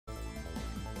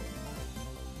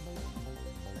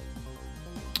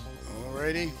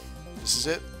Alrighty, this is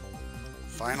it.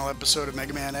 Final episode of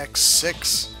Mega Man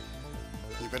X6.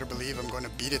 You better believe I'm going to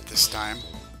beat it this time.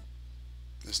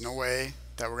 There's no way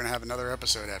that we're going to have another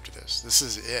episode after this. This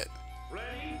is it.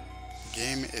 The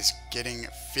game is getting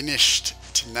finished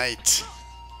tonight.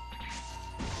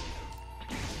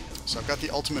 So I've got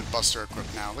the Ultimate Buster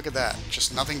equipped now. Look at that.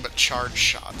 Just nothing but charge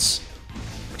shots,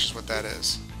 which is what that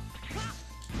is.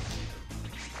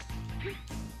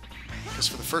 Because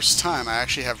for the first time, I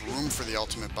actually have room for the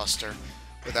Ultimate Buster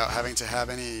without having to have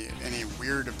any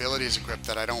weird abilities equipped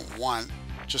that I don't want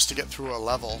just to get through a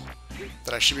level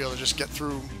that I should be able to just get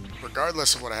through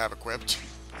regardless of what I have equipped.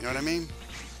 You know what I mean?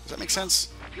 Does that make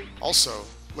sense? Also,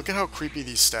 look at how creepy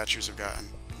these statues have gotten.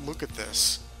 Look at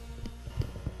this.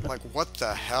 Like, what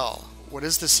the hell? What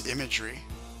is this imagery?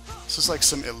 This is like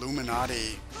some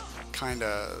Illuminati kind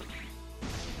of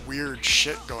weird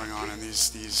shit going on in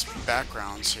these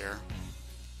backgrounds here.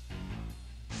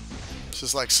 This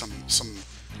is like some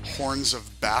horns of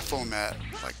Baphomet,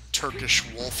 like Turkish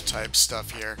wolf type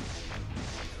stuff here.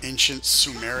 Ancient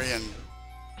Sumerian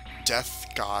death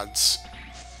gods.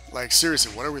 Like,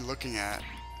 seriously, what are we looking at?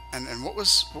 And what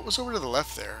was over to the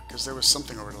left there? Because there was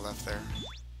something over to the left there.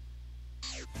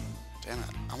 Damn it.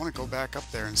 I want to go back up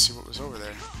there and see what was over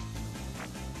there.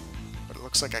 But it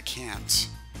looks like I can't.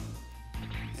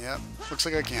 Yep, looks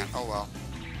like I can't. Oh well.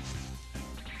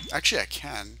 Actually, I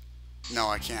can. No,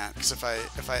 I can't, because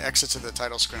if I exit to the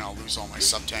title screen, I'll lose all my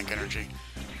sub-tank energy.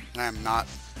 And I am not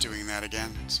doing that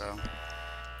again, so...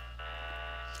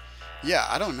 Yeah,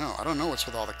 I don't know. I don't know what's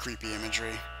with all the creepy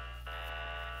imagery.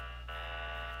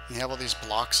 You have all these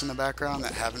blocks in the background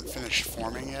that haven't finished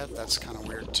forming yet. That's kind of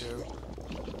weird, too.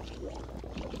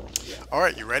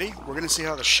 Alright, you ready? We're going to see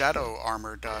how the Shadow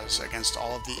Armor does against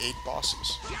all of the 8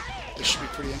 bosses. This should be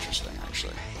pretty interesting,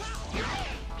 actually.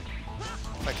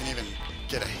 If I can even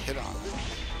get a hit on it.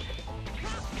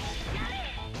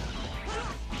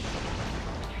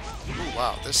 Ooh,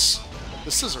 wow, this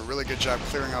does a really good job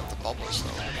clearing out the bubbles, though.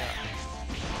 Look at that.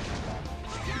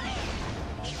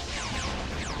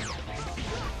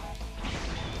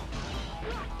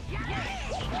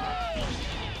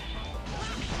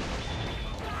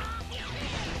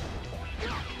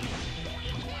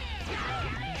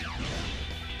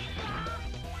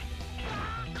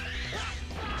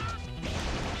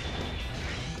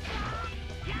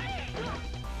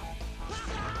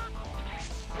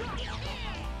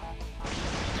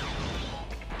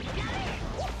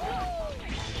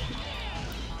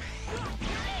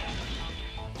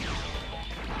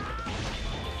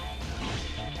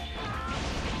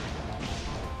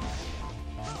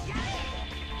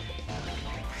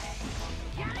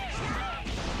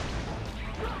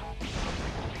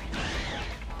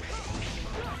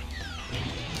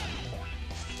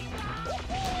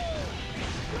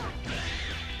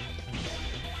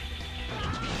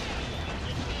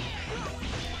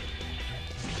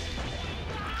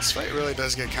 This fight really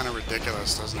does get kind of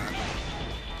ridiculous, doesn't it?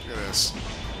 Look at this.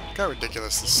 Look how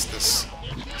ridiculous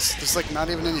there's like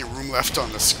not even any room left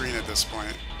on the screen at this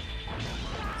point.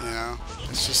 You know?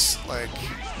 It's just like...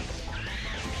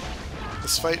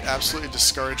 This fight absolutely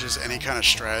discourages any kind of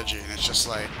strategy, and it's just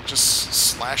like, just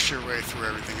slash your way through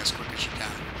everything as quick as you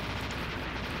can.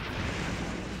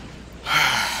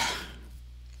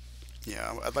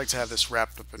 Yeah, I'd like to have this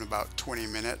wrapped up in about 20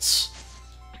 minutes.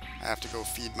 I have to go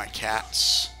feed my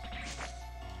cats.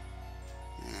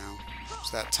 You know, it's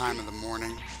that time of the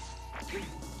morning.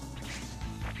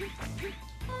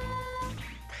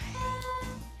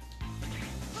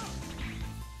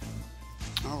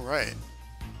 Alright.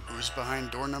 Who's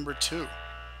behind door number 2?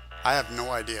 I have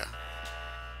no idea.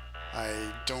 I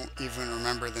don't even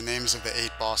remember the names of the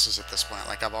 8 bosses at this point.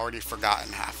 Like, I've already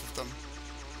forgotten half of them.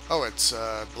 Oh, it's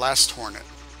Blast Hornet.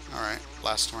 Alright,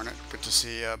 Blast Hornet. Good to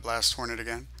see Blast Hornet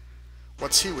again.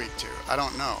 What's he weak to? I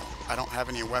don't know. I don't have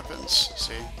any weapons.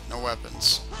 See? No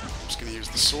weapons. I'm just going to use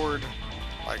the sword,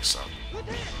 like so.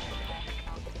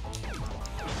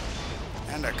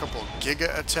 And a couple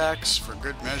Giga attacks for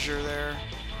good measure there.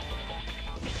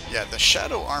 Yeah, the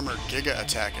Shadow Armor Giga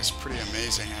attack is pretty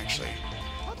amazing, actually.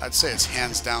 I'd say it's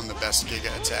hands down the best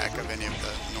Giga attack of any of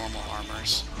the normal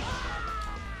armors.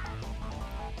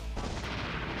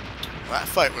 Well, that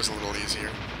fight was a little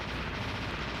easier.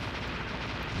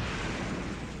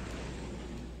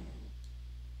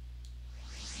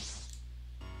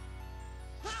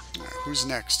 Who's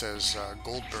next, as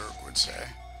Goldberg would say.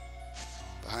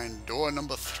 Behind door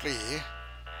number 3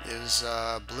 is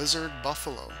Blizzard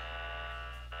Buffalo.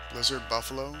 Blizzard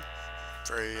Buffalo,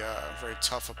 very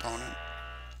tough opponent.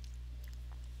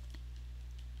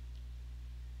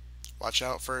 Watch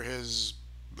out for his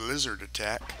blizzard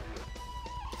attack.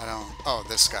 I don't... Oh,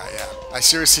 this guy, yeah. I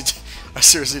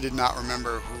seriously did not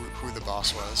remember who the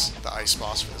boss was. The ice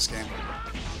boss for this game.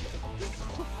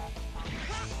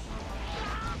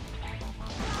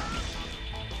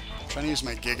 I'm trying to use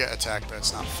my Giga attack, but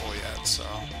it's not full yet, so...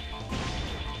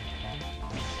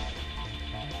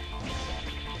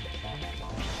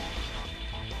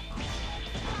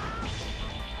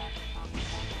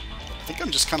 I think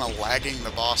I'm just kind of lagging the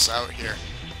boss out here.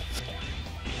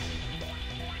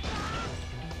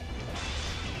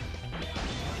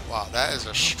 Wow, that is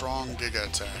a strong Giga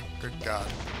attack. Good God.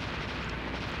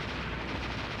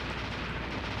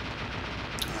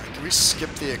 Alright, can we skip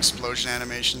the explosion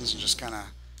animations and just kind of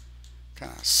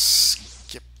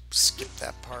skip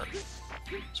that part?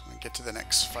 So we get to the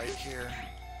next fight here.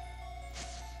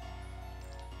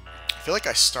 I feel like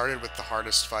I started with the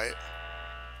hardest fight.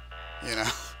 You know?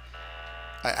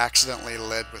 I accidentally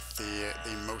led with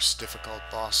the most difficult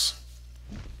boss.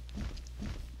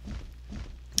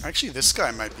 Actually, this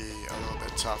guy might be a little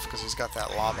bit tough because he's got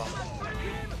that lava.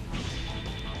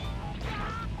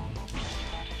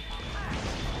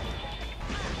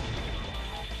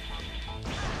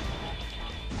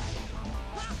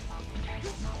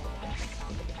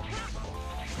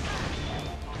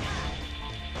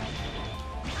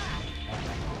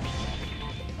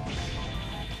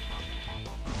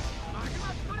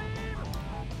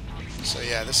 So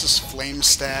yeah, this is Flame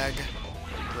Stag,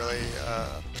 really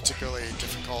particularly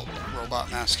difficult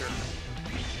robot master.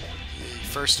 He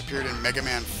first appeared in Mega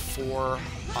Man 4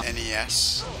 on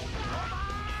NES.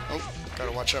 Oh,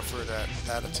 gotta watch out for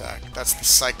that attack. That's the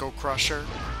Psycho Crusher.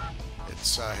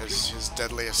 It's his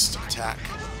deadliest attack.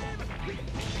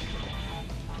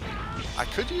 I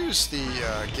could use the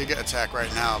Giga attack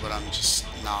right now, but I'm just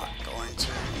not going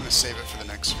to. I'm gonna save it for the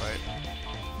next fight.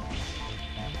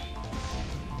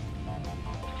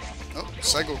 Oh,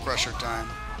 Psycho Crusher time.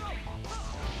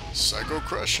 Psycho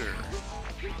Crusher.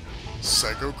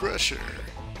 Psycho Crusher.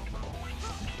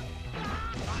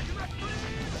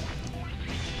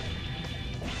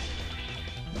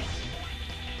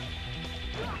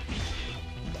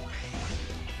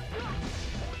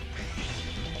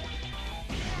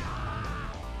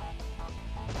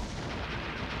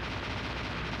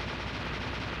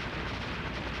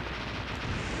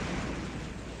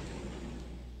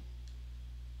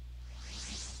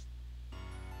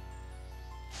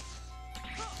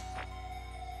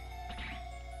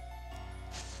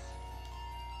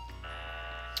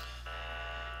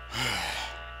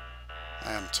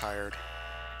 I am tired.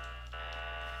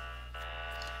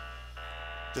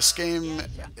 This game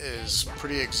is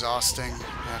pretty exhausting,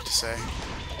 I have to say,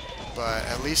 but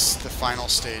at least the final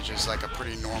stage is like a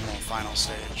pretty normal final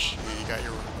stage. I mean, you got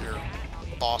your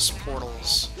boss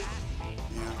portals,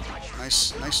 you know,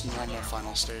 nice normal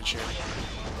final stage here.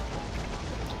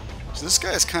 So this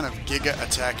guy is kind of Giga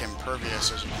attack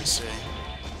impervious, as you can see.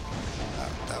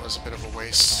 That was a bit of a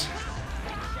waste.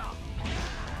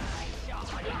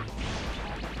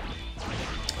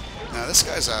 Now this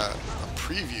guy's a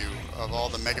preview of all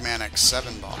the Mega Man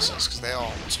X7 bosses, because they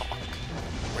all talk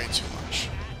way too much.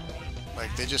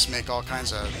 Like, they just make all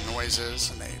kinds of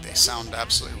noises, and they sound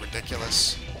absolutely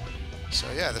ridiculous. So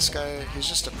yeah, this guy, he's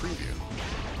just a preview.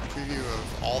 A preview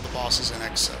of all the bosses in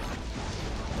X7.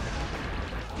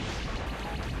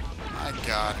 My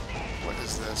God, what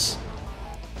is this?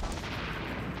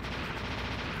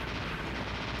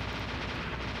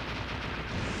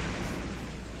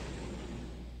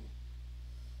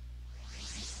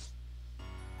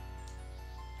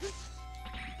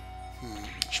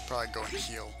 I should probably go and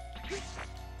heal.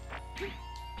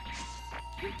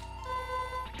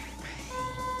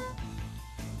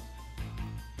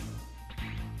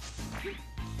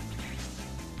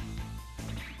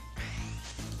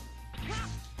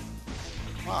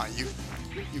 Wow,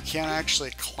 you can't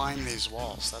actually climb these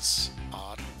walls. That's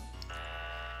odd.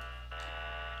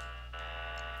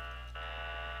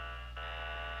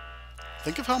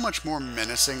 Think of how much more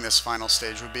menacing this final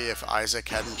stage would be if Isaac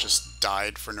hadn't just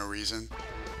died for no reason.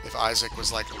 If Isaac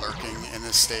was like lurking in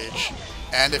this stage,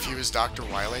 and if he was Dr.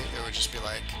 Wily, it would just be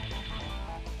like,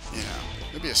 you know,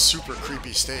 it would be a super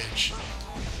creepy stage.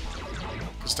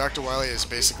 Because Dr. Wily is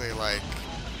basically like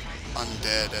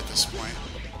undead at this point.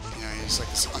 You know, he's like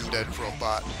this undead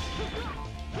robot.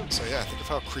 So yeah, think of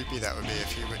how creepy that would be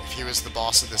if he was the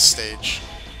boss of this stage.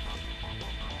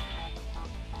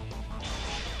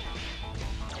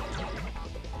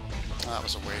 Oh, that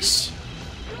was a waste.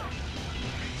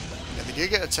 Yeah, the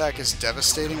Giga attack is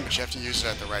devastating, but you have to use it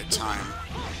at the right time.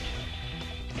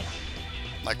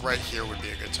 Like right here would be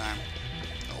a good time.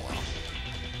 Oh well.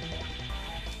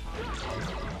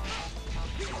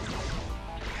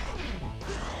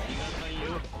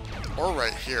 Or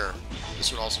right here.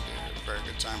 This would also be a very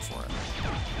good time for it.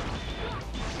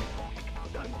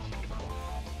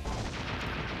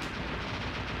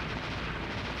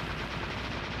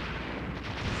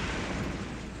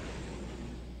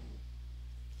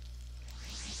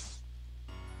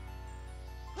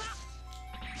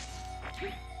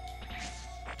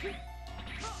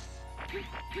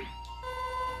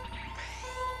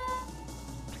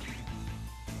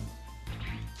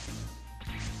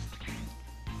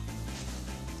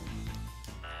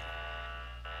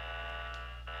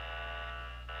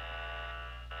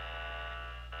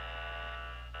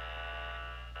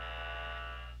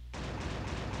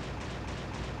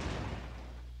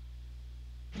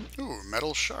 Ooh,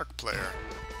 Metal Shark player.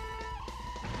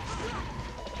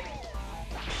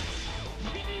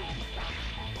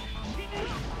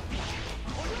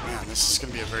 Man, this is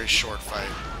going to be a very short fight.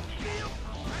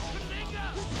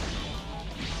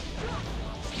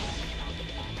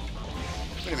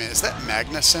 Wait a minute, is that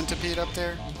Magna Centipede up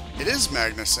there? It is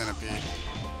Magna Centipede.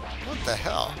 What the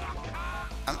hell?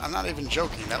 I'm not even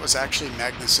joking. That was actually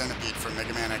Magna Centipede from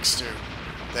Mega Man X2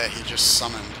 that he just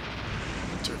summoned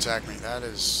to attack me. That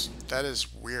is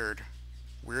weird.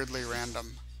 Weirdly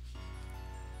random.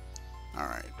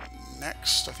 Alright,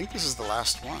 next. I think this is the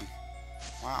last one.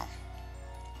 Wow.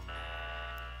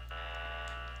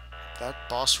 That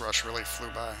boss rush really flew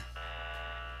by.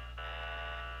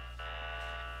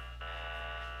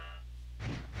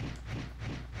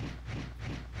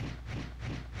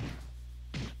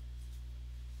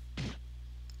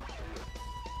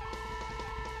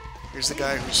 Here's the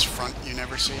guy whose front you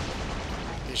never see.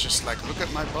 He's just like, look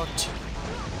at my butt.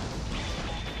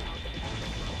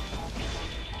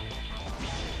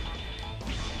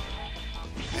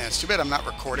 Man, it's too bad I'm not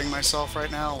recording myself right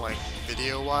now, like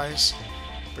video-wise,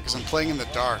 because I'm playing in the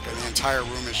dark and the entire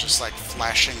room is just like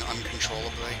flashing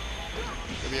uncontrollably.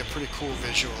 It'd be a pretty cool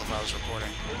visual if I was recording.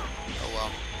 Oh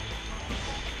well.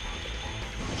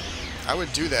 I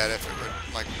would do that if it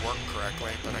would like work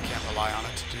correctly, but I can't rely on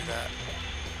it to do that.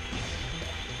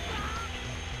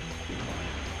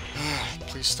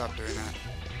 Please stop doing that.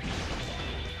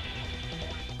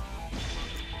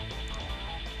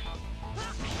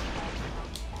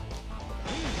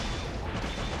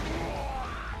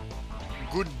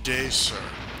 Good day, sir.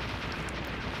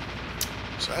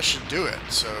 So that should do it.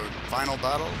 So, final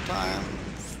battle time.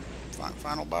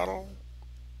 Final battle.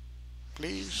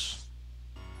 Please.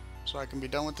 So I can be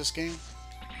done with this game.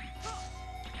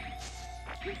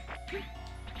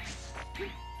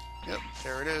 Yep,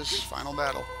 there it is. Final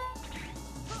battle.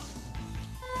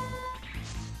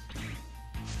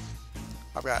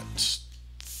 I've got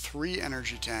 3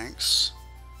 energy tanks,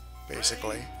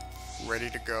 basically, ready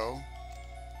to go.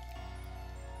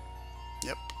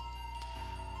 Yep.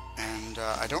 And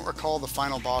I don't recall the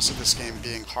final boss of this game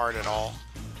being hard at all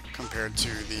compared to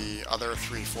the other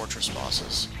 3 fortress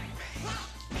bosses.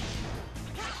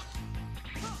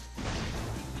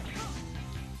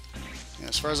 Yeah,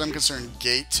 as far as I'm concerned,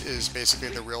 Gate is basically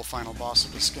the real final boss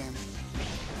of this game.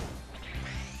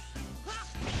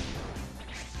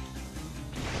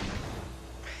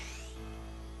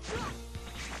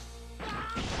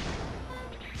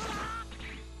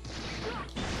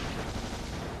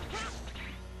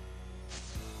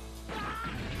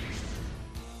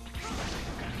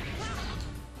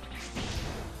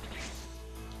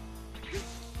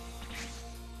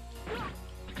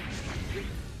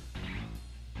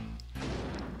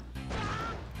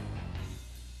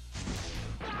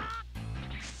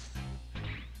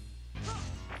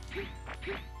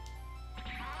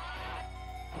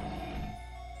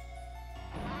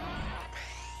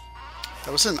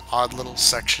 That was an odd little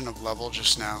section of level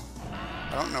just now.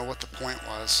 I don't know what the point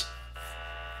was.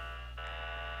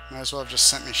 Might as well have just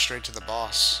sent me straight to the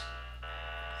boss,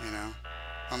 you know?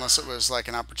 Unless it was like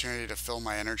an opportunity to fill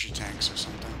my energy tanks or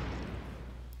something.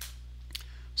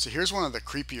 So here's one of the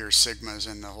creepier Sigmas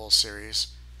in the whole series.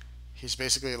 He's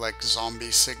basically like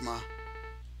zombie Sigma.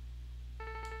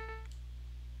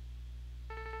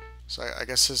 So I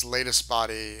guess his latest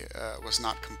body was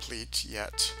not complete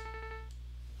yet.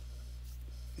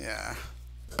 Yeah.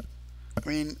 I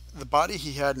mean, the body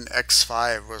he had in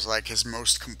X5 was like his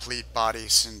most complete body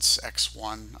since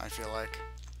X1, I feel like.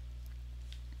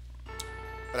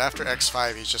 But after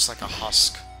X5, he's just like a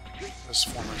husk of his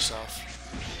former self.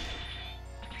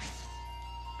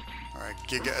 Alright,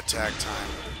 Giga attack time.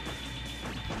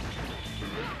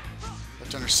 You have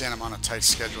to understand I'm on a tight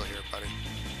schedule here, buddy.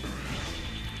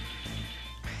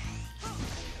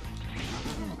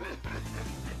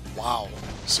 Wow.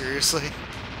 Seriously?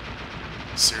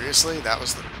 Seriously? That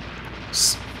was the...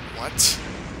 What?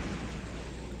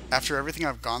 After everything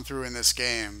I've gone through in this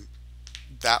game,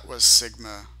 that was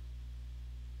Sigma.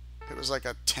 It was like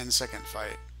a 10-second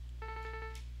fight.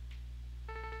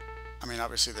 I mean,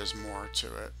 obviously there's more to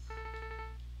it.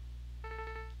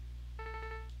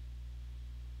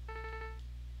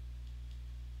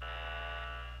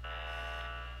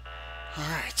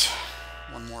 Alright,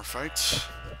 one more fight.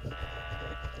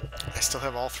 I still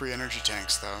have all 3 energy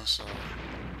tanks though, so...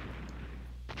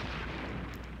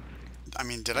 I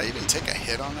mean, did I even take a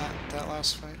hit on that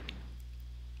last fight?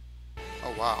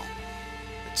 Oh wow.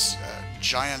 It's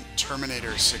Giant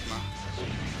Terminator Sigma.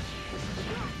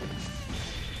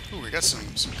 Ooh, we got some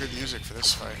good music for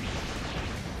this fight.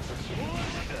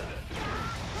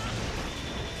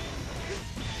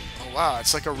 Oh wow,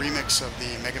 it's like a remix of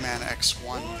the Mega Man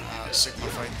X1 Sigma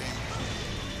fight theme.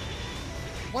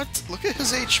 What? Look at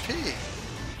his HP!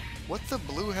 What the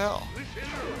blue hell?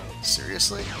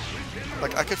 Seriously?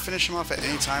 Like, I could finish him off at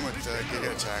any time with the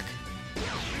Giga Attack.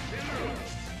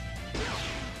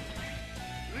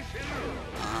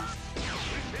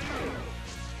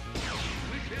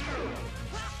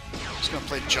 Just gonna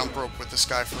play jump rope with this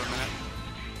guy for a minute.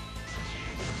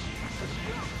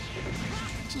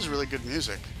 This is really good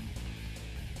music.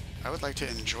 I would like to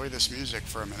enjoy this music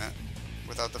for a minute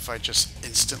without the fight just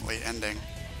instantly ending.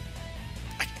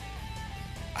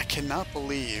 I cannot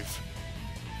believe...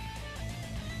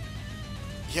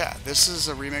 Yeah, this is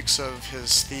a remix of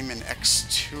his theme in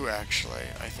X2, actually,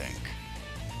 I think.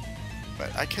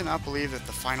 But I cannot believe that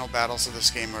the final battles of this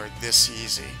game are this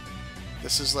easy.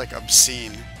 This is, like,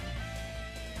 obscene.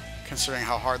 Considering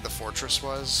how hard the fortress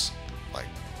was. Like,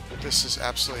 this is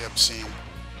absolutely obscene.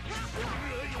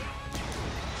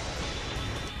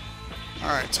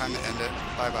 Alright, time to end it.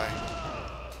 Bye-bye.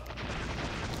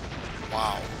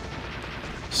 Wow.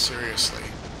 Seriously.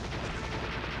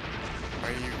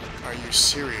 Are you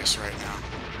serious right now?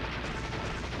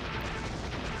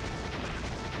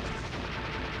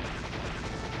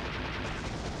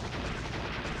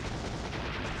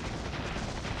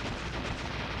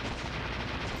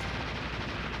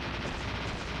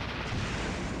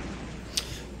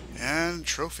 And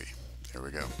trophy. There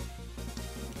we go.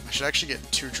 I should actually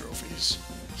get 2 trophies.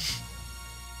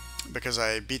 Because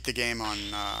I beat the game on,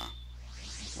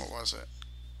 what was it?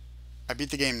 I beat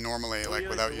the game normally, like,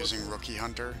 without using Rookie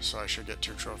Hunter, so I should get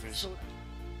 2 trophies.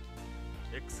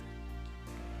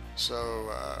 So,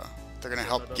 they're gonna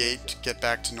help Gate get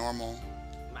back to normal.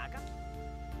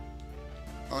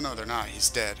 Oh no, they're not. He's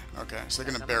dead. Okay, so they're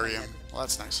gonna bury him. Well,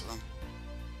 that's nice of them.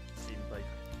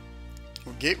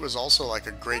 Well, Gate was also, like,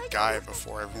 a great guy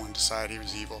before everyone decided he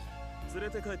was evil.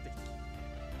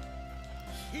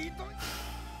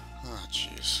 Oh,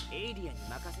 jeez.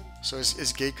 So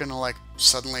is Gate gonna, like,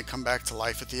 suddenly come back to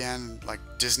life at the end? Like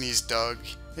Disney's Doug?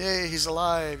 Yay, he's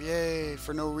alive! Yay!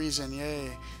 For no reason,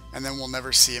 yay! And then we'll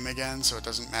never see him again, so it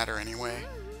doesn't matter anyway?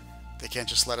 They can't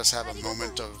just let us have a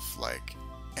moment of, like,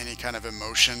 any kind of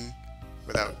emotion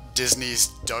without Disney's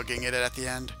Dugging it at the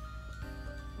end?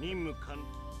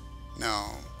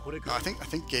 No. I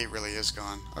think Gate really is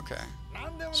gone. Okay.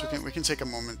 So we can take a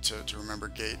moment to remember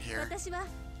Gate here.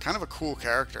 Kind of a cool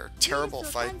character. Terrible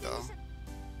fight, though.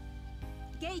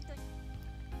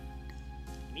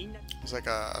 He's like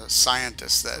a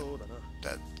scientist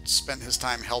that spent his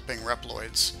time helping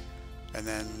Reploids and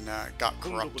then got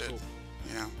corrupted,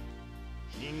 you know.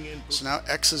 So now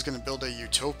X is going to build a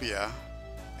utopia,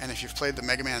 and if you've played the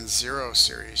Mega Man Zero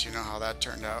series, you know how that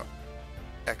turned out.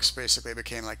 X basically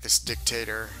became like this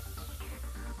dictator.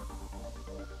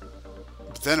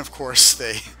 But then, of course,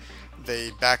 they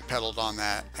backpedaled on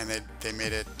that, and they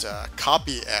made it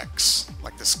Copy X,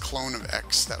 like this clone of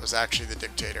X that was actually the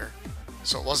dictator.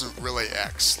 So it wasn't really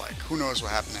X. Like, who knows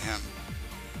what happened to him?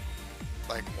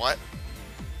 Like, what?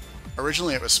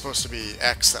 Originally it was supposed to be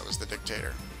X that was the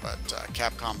dictator, but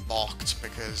Capcom balked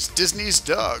because Disney's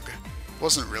Doug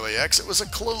wasn't really X, it was a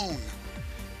clone.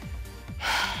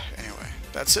 Anyway,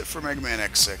 that's it for Mega Man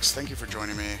X6. Thank you for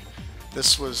joining me.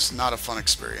 This was not a fun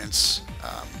experience.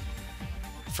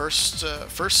 First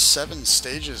 7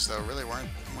 stages though really weren't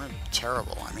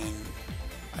terrible. I mean,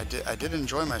 I did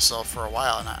enjoy myself for a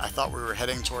while, and I thought we were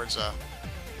heading towards a,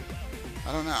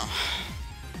 I don't know.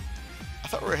 I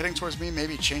thought we were heading towards me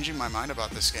maybe changing my mind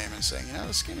about this game and saying, you know,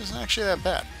 this game isn't actually that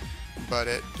bad. But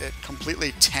it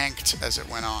completely tanked as it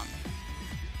went on.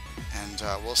 And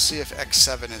we'll see if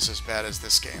X7 is as bad as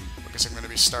this game, because I'm going to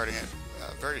be starting it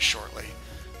very shortly.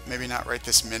 Maybe not right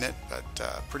this minute, but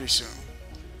pretty soon.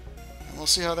 And we'll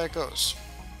see how that goes.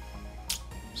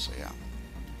 So yeah.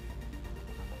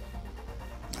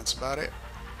 That's about it.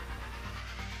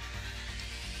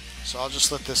 So I'll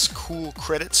just let this cool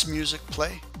credits music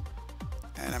play.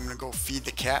 And I'm going to go feed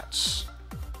the cats.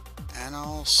 and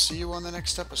I'll see you on the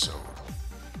next episode,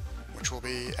 which will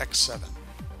be X7.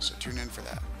 So tune in for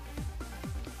that.